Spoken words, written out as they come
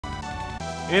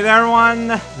Hey there, everyone!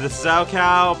 This is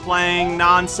Cow playing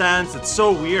nonsense. It's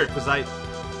so weird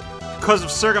because of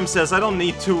circumstance, I don't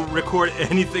need to record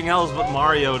anything else but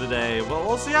Mario today. Well,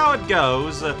 we'll see how it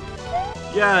goes.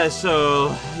 Yeah, so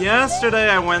yesterday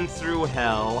I went through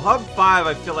hell. Hub 5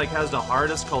 I feel like has the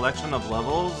hardest collection of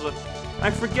levels.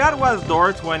 I forget what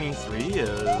door 23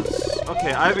 is.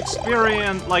 Okay, I've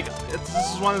experienced, like,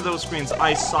 this is one of those screens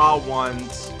I saw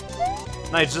once,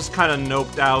 and I just kind of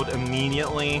noped out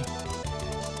immediately.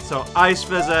 So, ice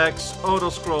physics,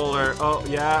 auto-scroller, oh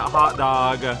yeah, hot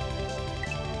dog.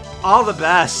 All the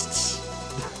bests.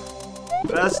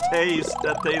 Best taste,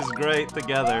 that tastes great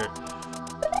together.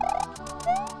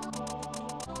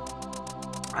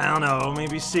 I don't know,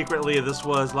 maybe secretly this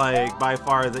was, like, by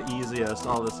far the easiest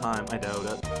all this time. I doubt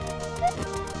it.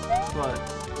 But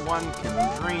one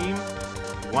can dream.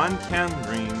 One can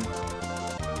dream.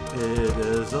 It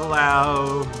is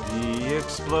allowed. The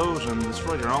explosion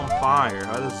destroyed your own fire.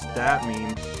 How does that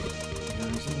mean?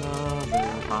 There's another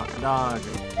hot dog.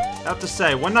 I have to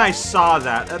say, when I saw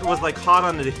that, it was like hot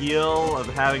on the heel of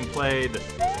having played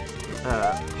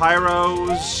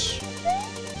Pyro's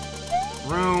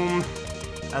room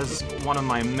as one of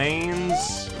my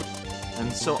mains,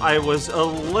 and so I was a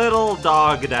little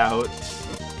dogged out.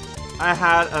 I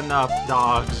had enough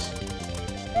dogs.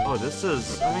 Oh, this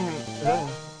is, I mean,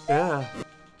 this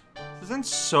isn't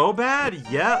so bad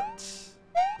yet.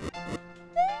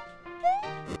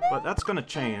 But that's gonna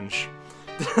change.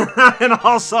 And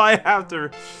also I have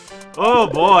to, oh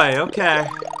boy, okay.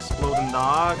 Exploding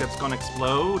dog, it's gonna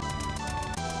explode.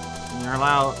 And you're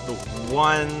allowed the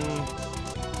one,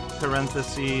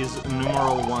 parentheses,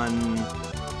 numeral 1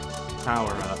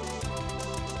 power up.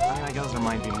 I mean, I guess there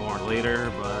might be more later,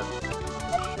 but...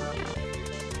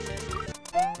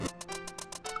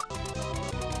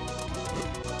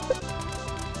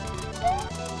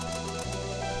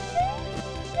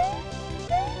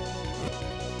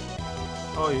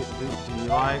 Oh, do you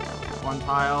like one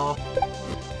tile?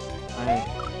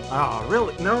 Oh,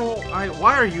 really? No,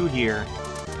 why are you here?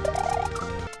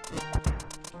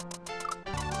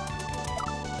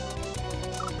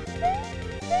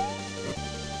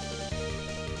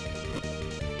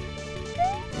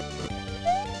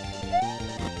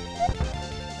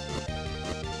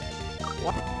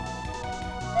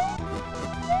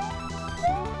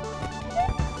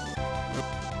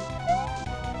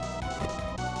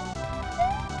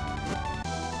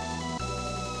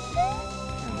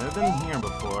 I've been here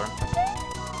before.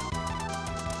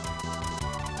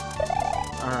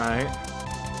 Alright.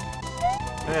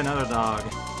 Hey, another dog.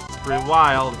 It's pretty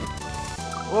wild.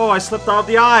 Oh, I slipped off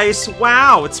the ice!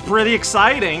 Wow, it's pretty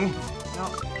exciting! Now,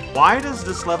 why does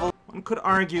this level... One could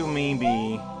argue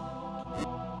maybe...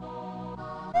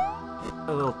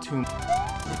 a little too...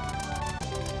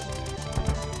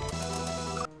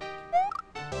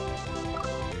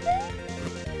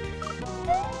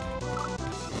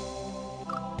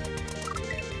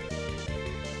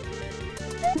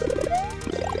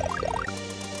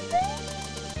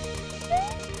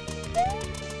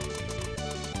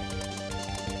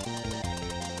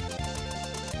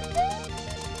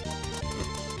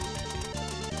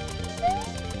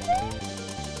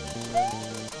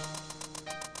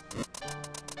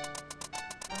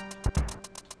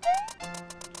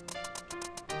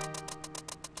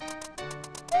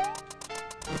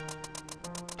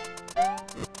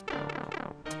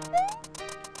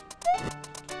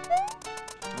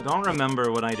 I don't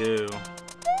remember what I do.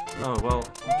 Oh, well,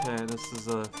 okay, this is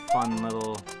a fun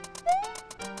little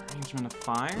arrangement of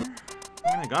fire.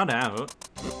 I mean, I got out.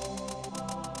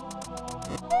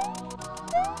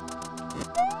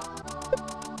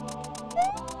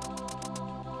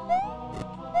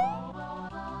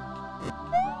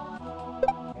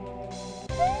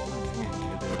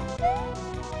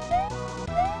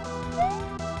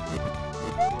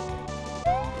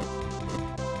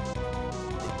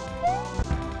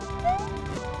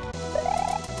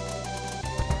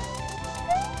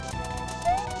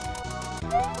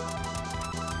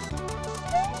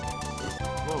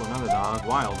 Whoa, another dog,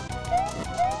 wild.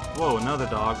 Whoa, another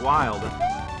dog, wild.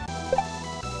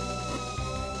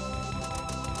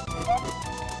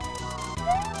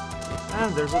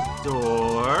 And there's a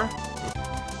door.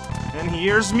 And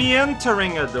here's me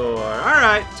entering a door.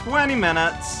 Alright, 20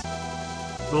 minutes.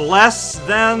 Less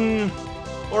than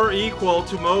or equal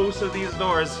to most of these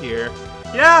doors here.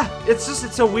 Yeah,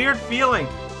 it's a weird feeling.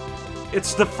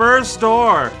 It's the first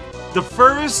door. The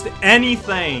first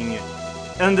anything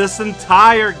in this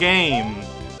entire game.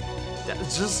 That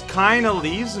just kind of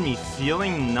leaves me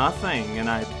feeling nothing, and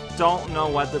I don't know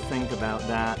what to think about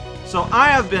that. So I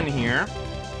have been here.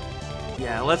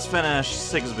 Yeah, let's finish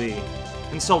 6B.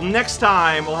 And so next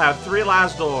time, we'll have 3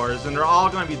 last doors, and they're all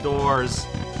gonna be doors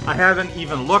I haven't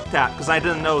even looked at, because I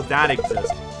didn't know that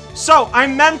exists. So, I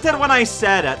meant it when I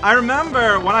said it. I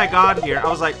remember when I got here, I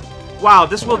was like, wow,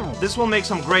 this will make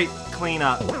some great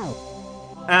cleanup.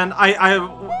 And I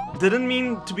didn't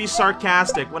mean to be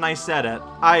sarcastic when I said it.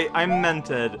 I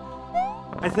meant it.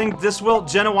 I think this will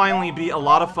genuinely be a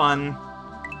lot of fun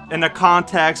in a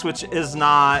context which is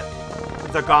not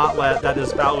the gauntlet that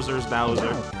is Bowser's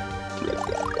Bowser.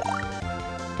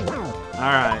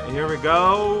 Alright, here we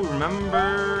go.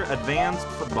 Remember, advanced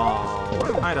football.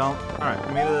 I don't. Alright,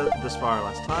 I made it this far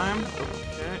last time.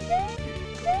 Okay.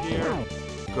 Here.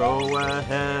 Go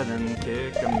ahead and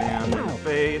kick a man in the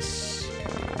face.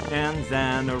 And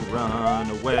then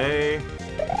run away.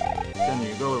 Then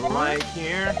you go right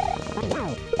here.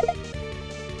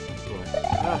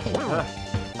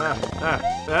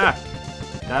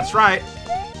 That's right.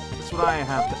 That's what I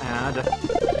have to add to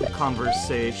the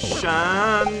conversation.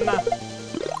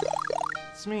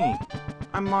 It's me.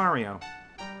 I'm Mario.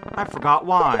 I forgot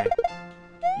why.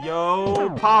 Yo,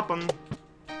 poppin'.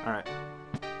 Alright.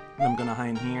 I'm gonna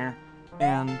hide here.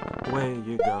 And away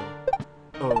you go.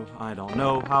 Oh, I don't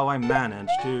know how I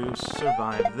managed to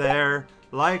survive there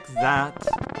like that.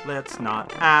 Let's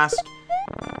not ask.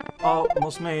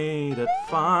 Almost made it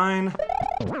fine.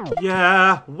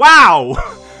 Yeah. Wow!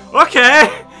 Okay!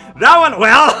 That went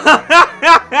well!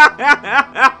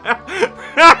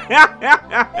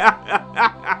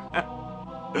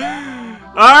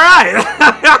 Alright!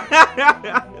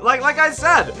 like I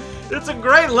said, it's a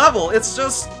great level. It's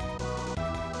just...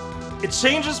 it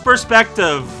changes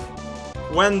perspective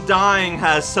when dying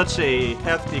has such a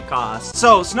hefty cost.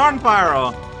 So,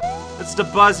 Snoruntpyro, it's the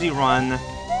Buzzy run.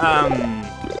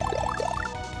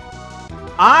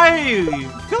 I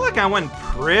feel like I went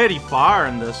pretty far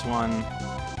in this one.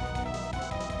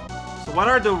 So what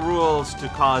are the rules to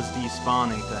cause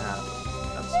despawning to happen?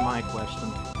 That's my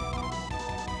question.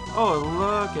 Oh,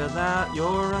 look at that.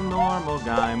 You're a normal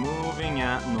guy moving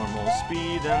at normal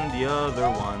speed and the other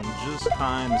one just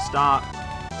kinda stopped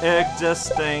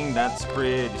existing. That's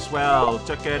pretty swell.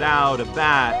 Took it out of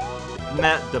bat.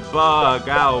 Met the bug.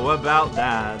 How about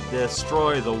that?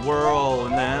 Destroy the world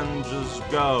and then just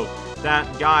go. That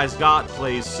guy's got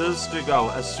places to go.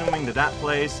 Assuming that that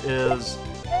place is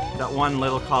that one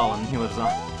little column he lives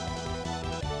on.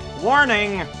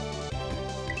 Warning!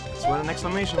 That's what an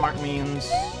exclamation mark means.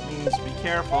 It means be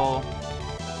careful.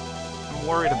 I'm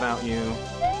worried about you.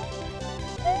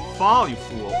 Fall, you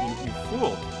fool. You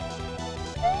fool.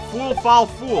 Fool, fall,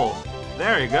 fool.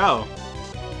 There you go.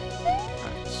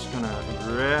 I'm just gonna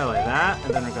really that,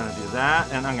 and then we're gonna do that,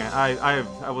 and okay, I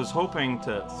was hoping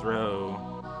to throw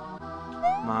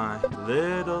my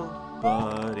little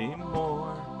buddy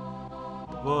more,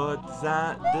 but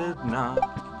that did not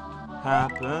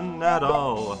happen at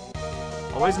all.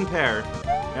 Always in pair.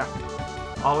 Yeah.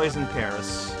 Always in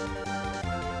pairs. I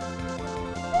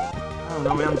don't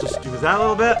know, man, just do that a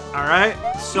little bit. Alright.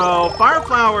 So, Fire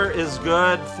Flower is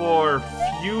good for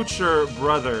future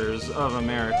brothers of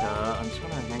America. I'm just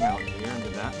gonna hang out here and do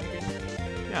that, maybe?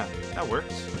 Yeah, that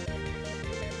works.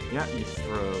 Yeah, you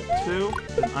throw 2,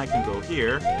 then I can go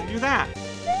here and do that.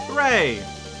 Hooray!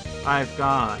 I've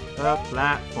got a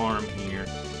platform here.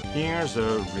 Here's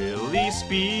a really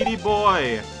speedy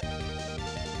boy.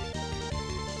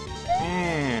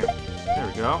 And there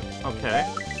we go. Okay.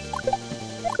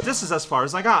 This is as far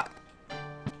as I got.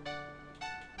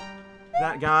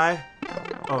 That guy.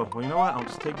 Oh, well, you know what? I'll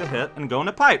just take the hit and go in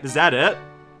the pipe. Is that it?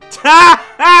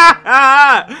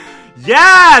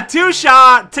 Yeah!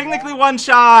 2-shot! Technically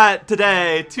 1-shot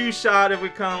today. 2-shot if we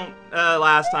count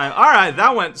last time. Alright,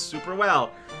 that went super well.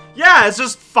 Yeah, it's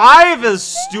just 5 is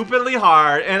stupidly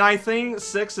hard, and I think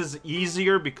 6 is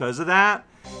easier because of that.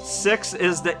 6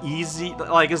 is the easy,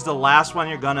 like, is the last one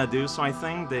you're gonna do, so I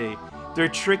think they're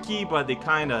tricky, but they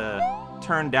kinda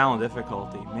turn down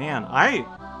difficulty. Man,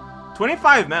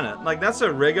 25 minutes, like, that's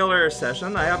a regular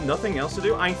session. I have nothing else to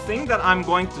do. I think that I'm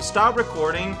going to stop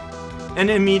recording and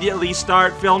immediately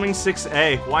start filming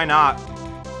 6A. Why not?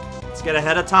 Let's get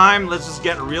ahead of time. Let's just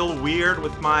get real weird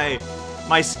with my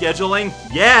scheduling.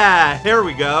 Yeah, here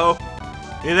we go.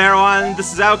 Hey there, everyone.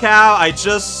 This is Cow. I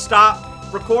just stopped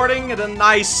recording and then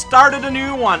I started a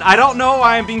new one. I don't know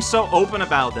why I'm being so open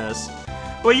about this.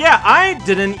 But yeah, I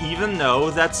didn't even know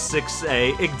that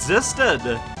 6A existed.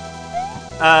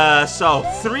 So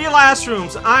 3 last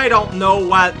rooms. I don't know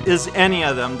what is any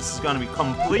of them. This is gonna be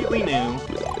completely new.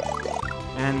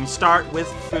 And we start with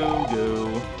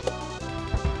Fugu.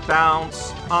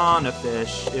 Bounce on a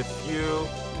fish if you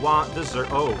want dessert.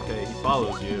 Oh, okay, he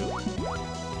follows you.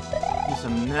 He's a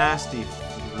nasty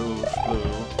flu.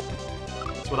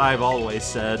 what I've always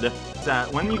said.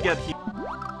 That when you get heat...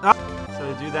 Oh,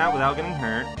 so do that without getting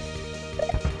hurt.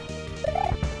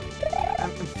 I'm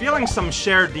feeling some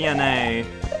shared DNA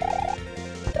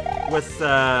with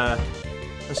a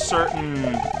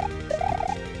certain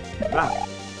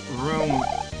room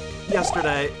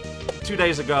yesterday, 2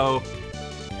 days ago.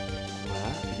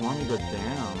 What? You want me to go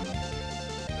down?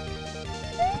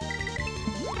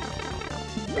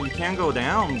 But you can go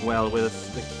down well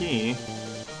with the key.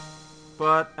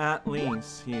 But at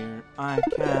least here I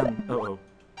can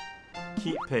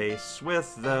keep pace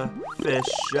with the fish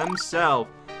himself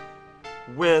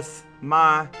with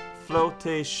my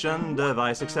flotation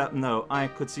device. Except no, I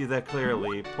could see that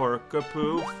clearly.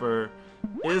 Porcapoofer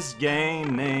is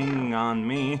gaining on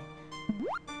me.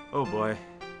 Oh boy.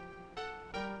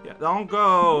 Yeah, don't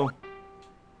go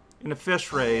in a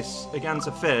fish race against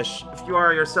a fish if you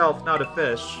are yourself not a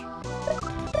fish.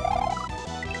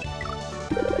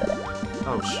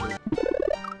 Oh shoot.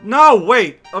 No,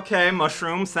 wait! Okay,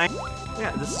 mushroom, thank-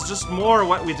 Yeah, this is just more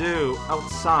what we do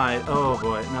outside. Oh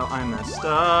boy, no, I messed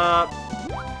up.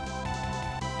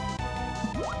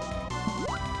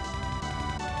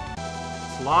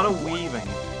 It's a lot of weaving.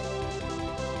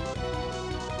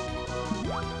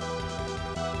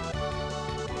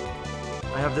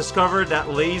 I have discovered that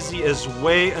lazy is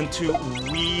way into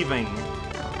weaving.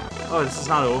 Oh, this is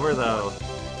not over though.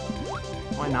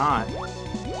 Why not?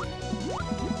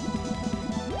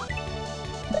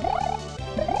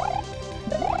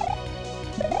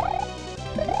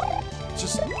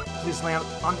 Just please land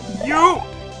on you!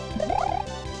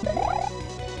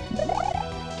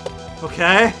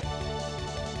 Okay.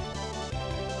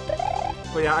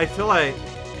 But yeah, I feel like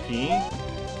P?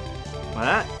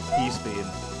 What? P speed.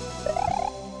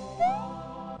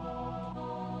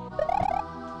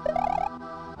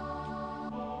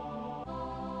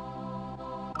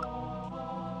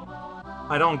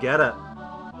 I don't get it.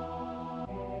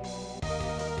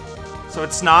 So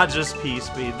it's not just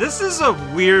P-speed. This is a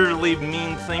weirdly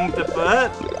mean thing to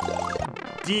put.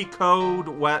 Decode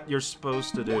what you're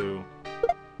supposed to do.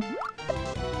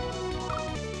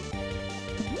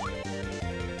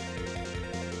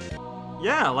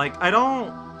 Yeah, like, I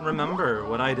don't remember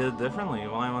what I did differently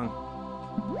while I went...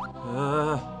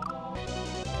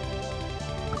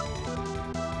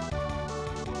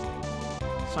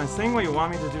 So I think what you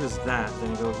want me to do is that.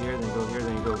 Then you go here, then you go here,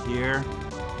 then you go here.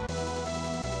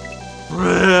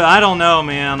 I don't know,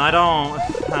 man. I don't...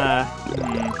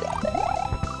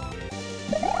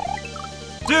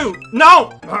 Dude!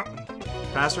 No!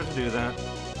 Faster to do that.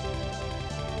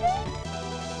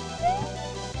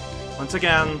 Once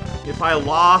again, if I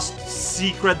lost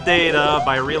secret data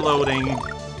by reloading,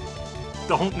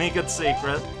 don't make it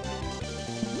secret.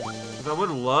 Because I would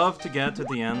love to get to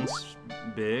the ends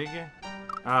big.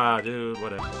 Ah, dude,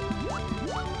 whatever.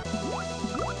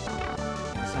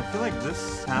 I feel like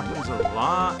this happens a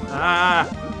lot. Ah!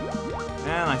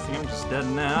 Man, I think I'm just dead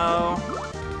now.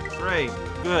 Great.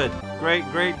 Good. Great,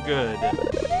 great, good.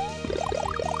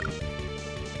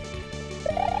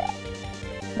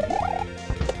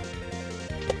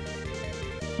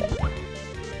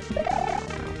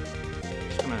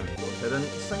 Just gonna go ahead and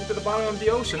sink to the bottom of the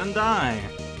ocean and die.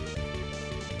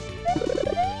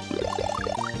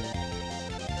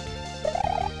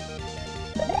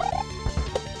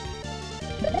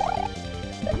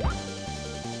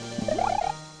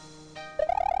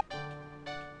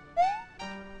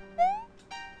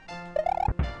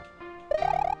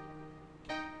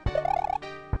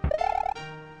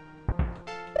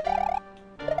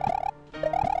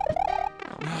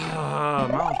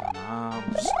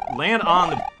 Just land on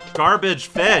the garbage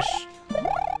fish.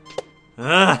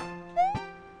 Ugh.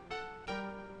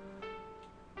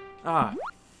 Ah,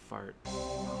 fart.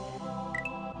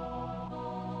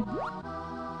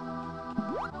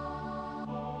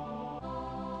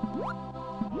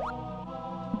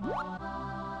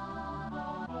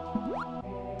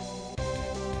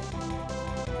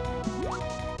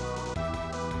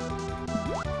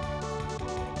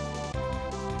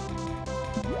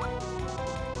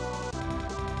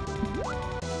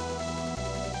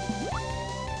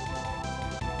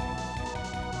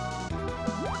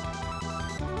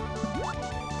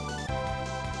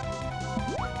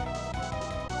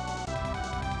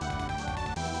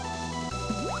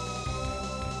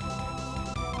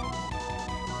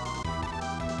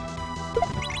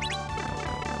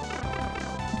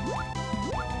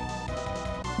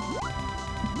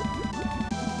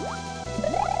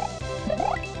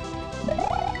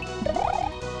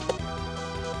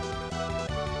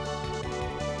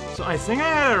 So I think I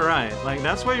had it right. Like,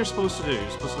 that's what you're supposed to do. You're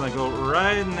supposed to, like, go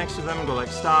right next to them and go, like,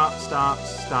 stop, stop,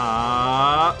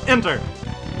 stop, enter!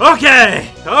 Okay!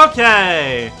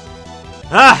 Okay!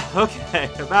 Ah, okay.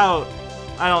 About...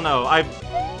 I don't know. I'm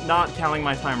not counting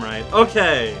my time right.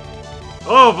 Okay.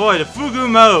 Oh boy, the Fugu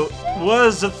moat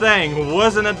was a thing.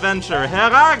 Was an adventure.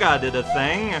 Heraga did a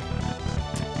thing.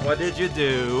 What did you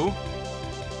do?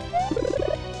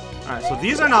 Alright, so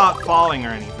these are not falling or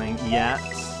anything yet.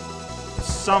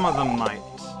 Some of them might.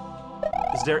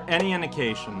 Is there any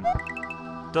indication?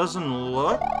 Doesn't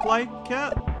look like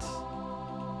it.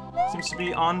 Seems to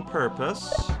be on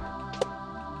purpose.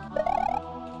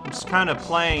 I'm just kind of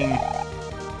playing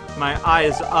my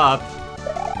eyes up.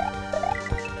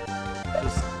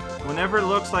 Just whenever it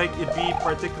looks like it'd be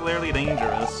particularly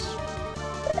dangerous.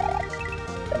 Look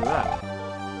at that.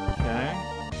 Okay.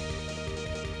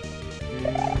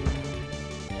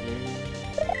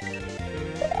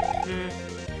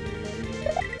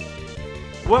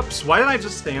 Whoops, why did I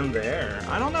just stand there?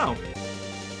 I don't know.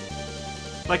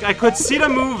 Like, I could see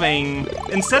them moving.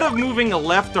 Instead of moving a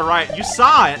left or right, you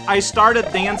saw it. I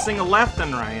started dancing a left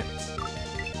and right.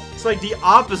 It's like the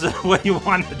opposite of what you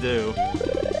want to do.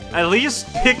 At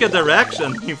least pick a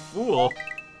direction, you fool.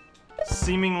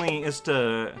 Seemingly is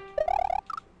to...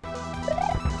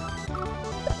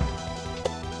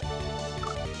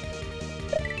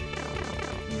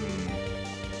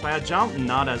 If I had jumped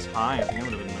not as high, I think it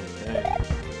would have been okay.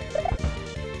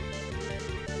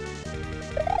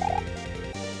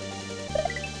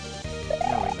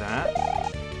 Yeah, like that.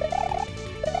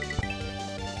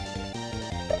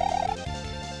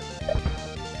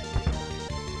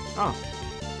 Oh.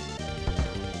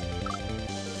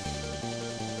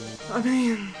 I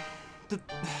mean...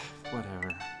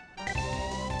 whatever.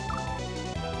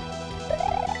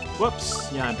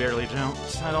 Whoops. Yeah, I barely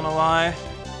jumped. I don't know why.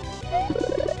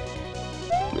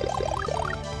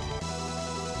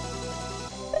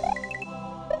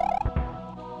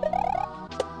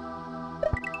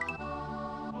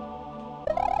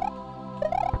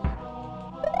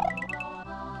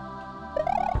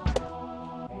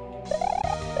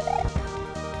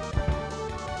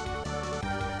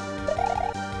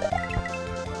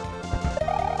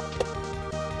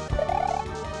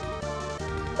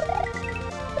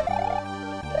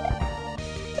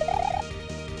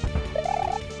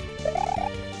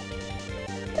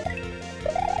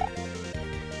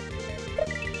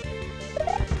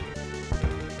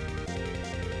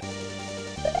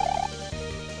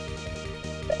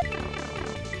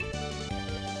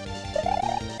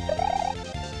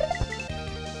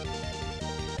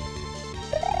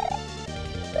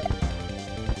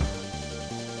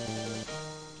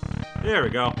 There we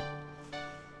go.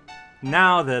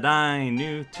 Now that I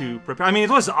knew to prepare... I mean, it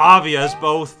was obvious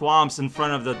both thwomps in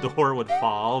front of the door would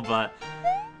fall, but...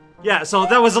 Yeah, so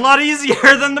that was a lot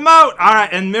easier than the moat!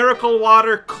 Alright, and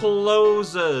miraclewater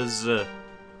closes the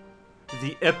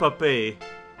epopee.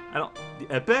 The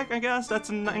epic, I guess? That's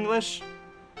in English?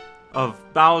 Of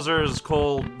Bowser's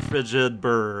cold, frigid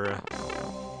burr.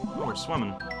 Oh, we're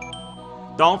swimming.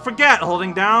 Don't forget,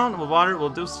 holding down the water will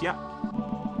do... Yeah.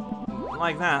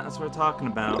 Like that, that's what we're talking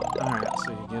about. Alright, so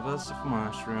you give us a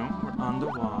mushroom, we're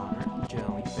underwater,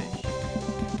 jellyfish.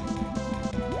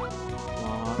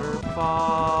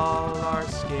 Waterfall are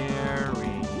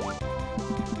scary.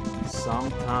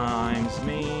 Sometimes,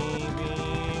 maybe.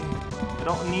 I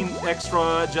don't need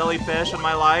extra jellyfish in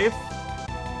my life.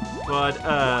 But,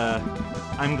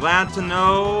 I'm glad to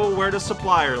know where the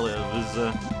supplier lives.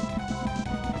 And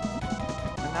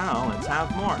now, let's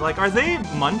have more. Like, are they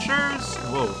munchers?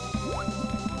 Whoa.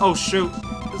 Oh shoot,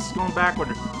 this is going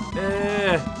backward.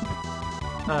 Okay,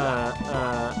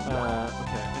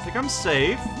 I think I'm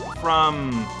safe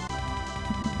from...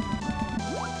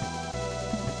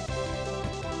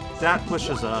 That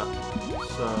pushes up,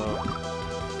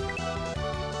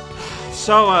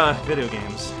 so, video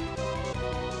games.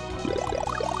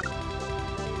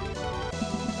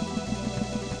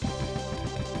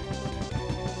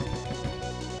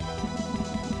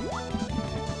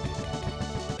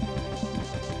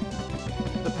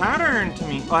 Pattern to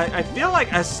me. I feel like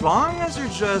as long as you're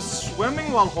just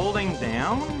swimming while holding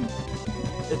down,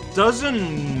 it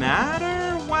doesn't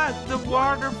matter what the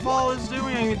waterfall is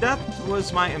doing. I mean, that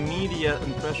was my immediate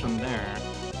impression there.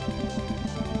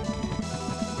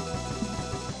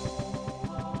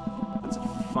 That's a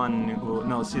fun new...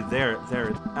 No, see, there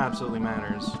it absolutely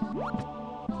matters.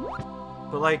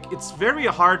 But, like, it's very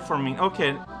hard for me.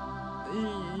 Okay,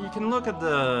 you can look at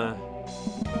the...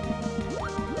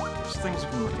 things you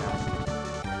can look at.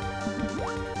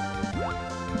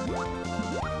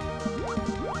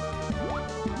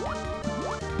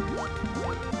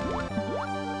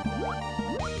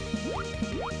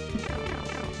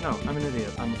 No, I'm an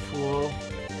idiot. I'm a fool.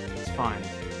 It's fine.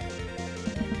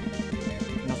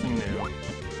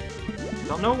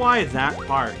 Don't know why that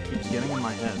part keeps getting in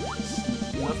my head.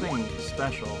 It's nothing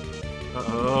special.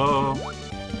 Uh-oh.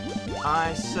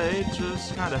 I say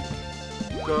just kind of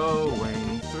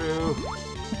going through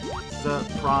the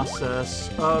process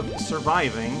of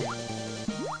surviving.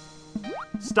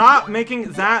 Stop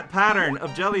making that pattern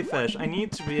of jellyfish. I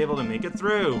need to be able to make it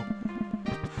through.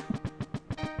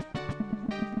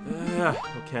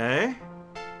 Okay.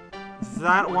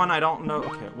 That one I don't know.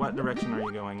 Okay, what direction are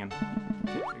you going in?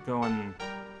 Okay, you're going...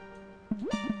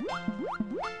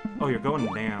 Oh, you're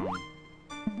going down.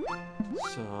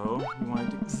 So, you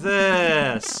want to do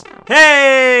this.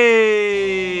 Hey!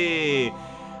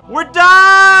 We're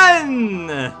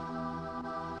done!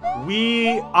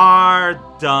 We are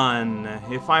done.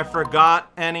 If I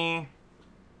forgot any...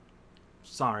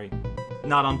 Sorry.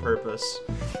 Not on purpose.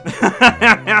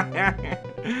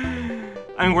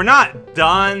 I mean, we're not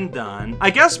done.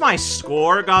 I guess my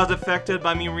score got affected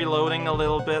by me reloading a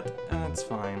little bit. It's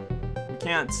fine. We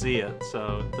can't see it,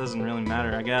 so it doesn't really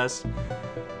matter, I guess.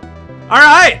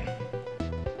 Alright!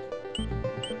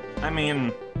 I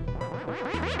mean...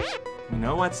 we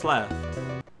know what's left.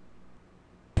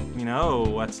 We know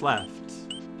what's left.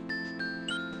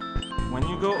 When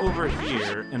you go over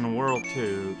here in World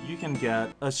 2, you can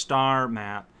get a star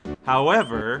map.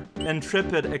 However,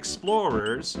 intrepid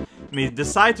explorers may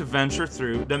decide to venture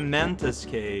through the Mentis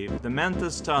Cave, the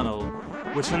Mentis Tunnel,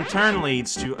 which in turn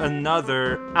leads to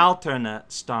another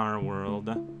alternate star world.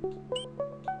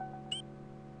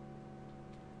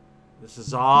 This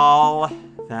is all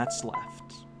that's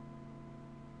left.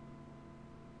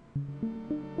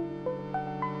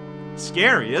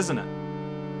 Scary, isn't it?